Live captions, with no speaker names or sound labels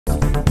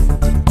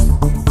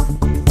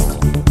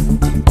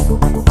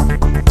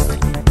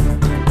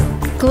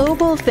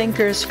Global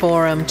Thinkers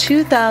Forum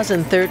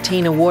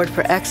 2013 Award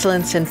for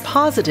Excellence in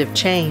Positive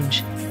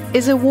Change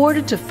is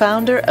awarded to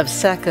founder of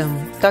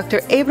SEKEM, Dr.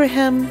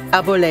 Ibrahim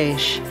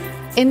Abouleish.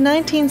 In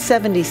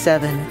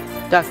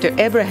 1977, Dr.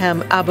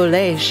 Ibrahim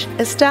Abouleish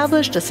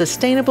established a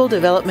sustainable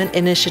development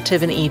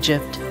initiative in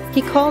Egypt.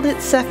 He called it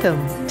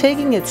SEKEM,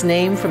 taking its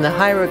name from the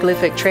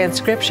hieroglyphic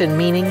transcription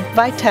meaning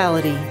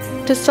vitality,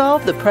 to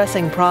solve the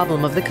pressing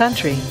problem of the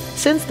country.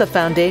 Since the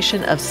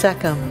foundation of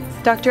SEKEM,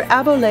 Dr.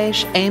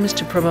 Abouleish aims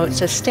to promote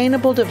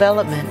sustainable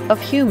development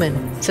of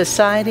human,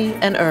 society,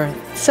 and earth.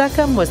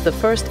 SEKEM was the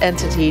first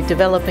entity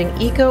developing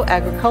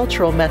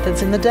eco-agricultural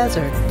methods in the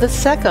desert. The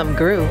SEKEM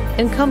Group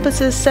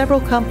encompasses several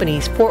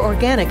companies for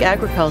organic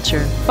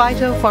agriculture,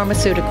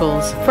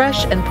 phyto-pharmaceuticals,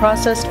 fresh and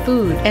processed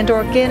food, and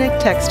organic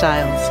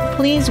textiles.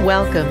 Please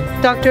welcome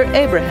Dr.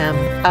 Ibrahim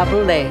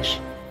Abouleish.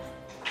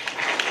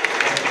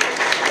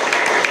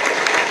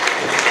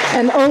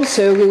 And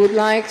also, we would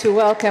like to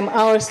welcome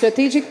our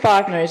strategic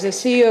partners, the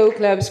CEO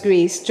Clubs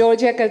Greece,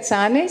 Georgia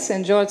Katsanis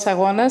and George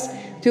Sagonas,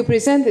 to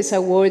present this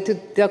award to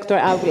Dr.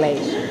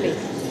 Abouleish. Please.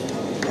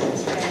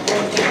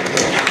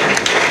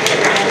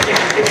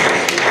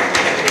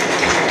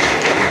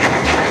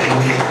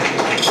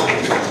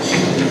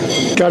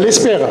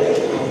 Kalispera.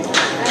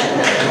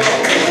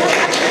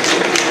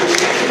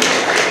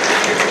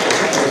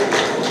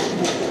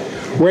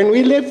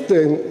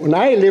 When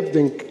I lived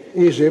in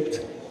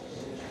Egypt,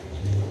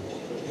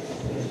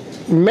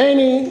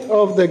 many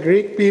of the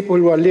Greek people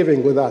were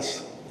living with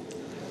us.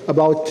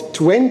 About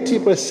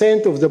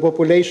 20% of the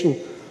population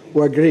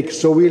were Greek.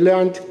 So we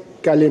learned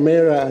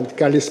Kalimera and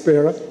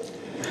Kalispera.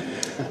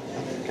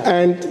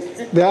 And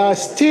there are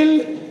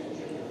still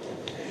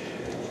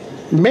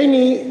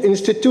many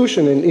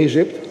institutions in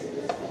Egypt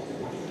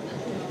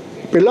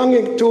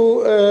belonging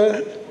to,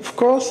 of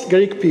course,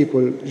 Greek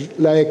people,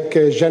 like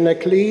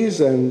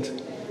Janakles and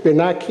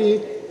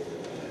Benaki.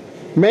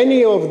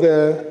 Many of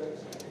the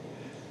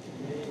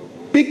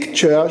big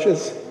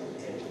churches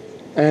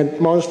and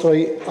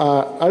monasteries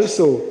are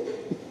also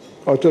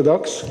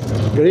Orthodox,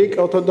 Greek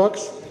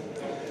Orthodox,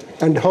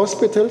 and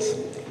hospitals.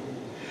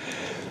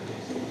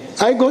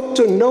 I got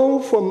to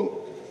know from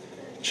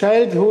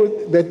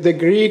childhood that the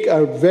Greeks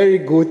are very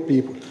good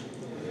people.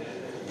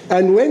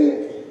 And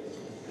when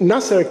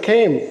Nasser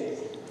came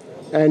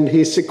and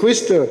he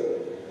sequestered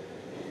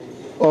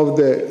of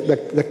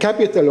the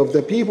capital of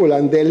the people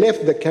and they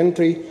left the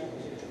country,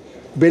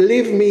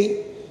 believe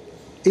me,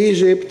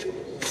 Egypt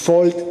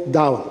fall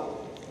down.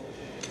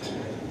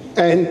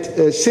 And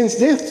since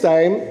this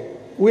time,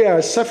 we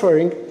are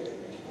suffering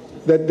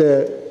that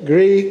the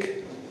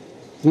Greek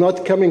is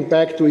not coming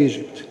back to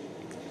Egypt.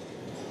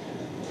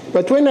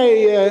 But when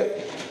I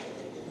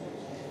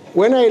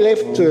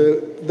left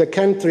the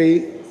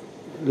country,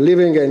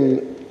 living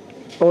in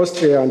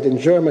Austria and in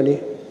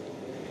Germany,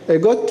 I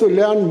got to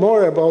learn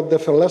more about the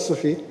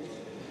philosophy.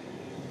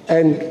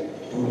 And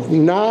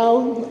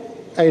now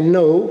I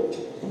know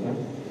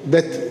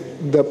that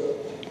the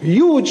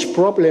huge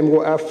problem we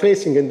are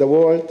facing in the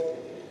world,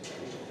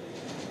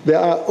 they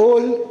are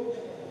all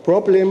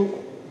problems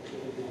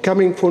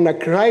coming from a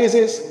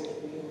crisis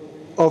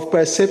of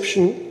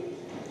perception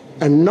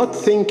and not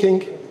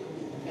thinking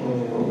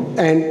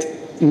and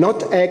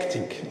not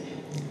acting.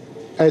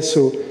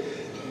 So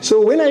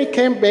when I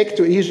came back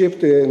to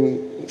Egypt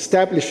and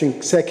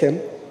establishing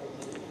SEKEM,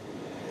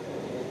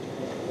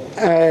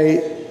 I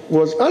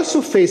was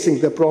also facing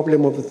the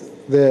problem of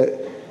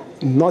the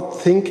not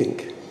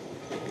thinking.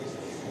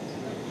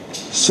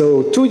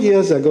 So 2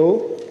 years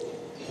ago,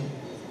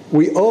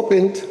 we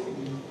opened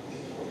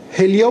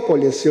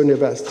Heliopolis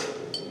University.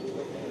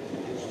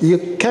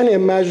 You can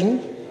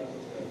imagine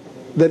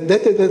that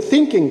is a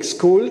thinking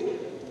school.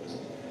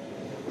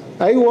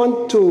 I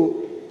want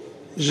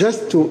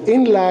just to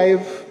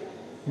enliven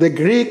the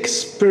Greek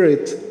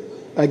spirit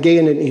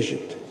again in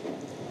Egypt.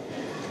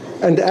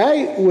 And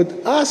I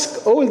would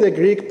ask all the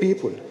Greek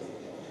people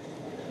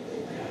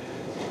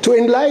to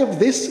enliven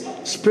this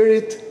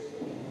spirit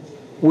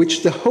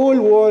which the whole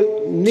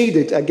world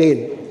needed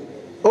again.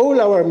 All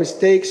our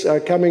mistakes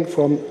are coming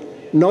from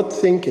not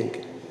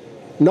thinking,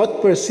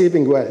 not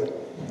perceiving well.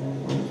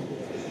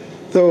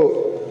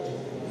 So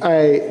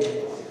I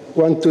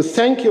want to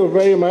thank you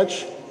very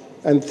much,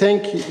 and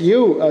thank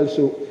you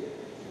also,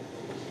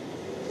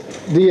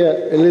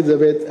 dear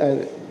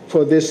Elizabeth,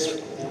 for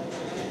this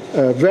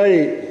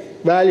very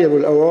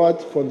valuable award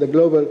for the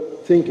Global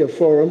Thinker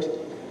Forum,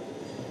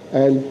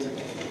 and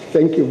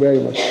thank you very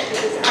much.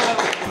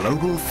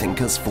 Global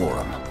Thinkers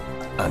Forum,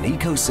 an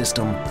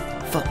ecosystem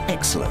for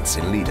excellence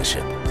in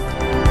leadership.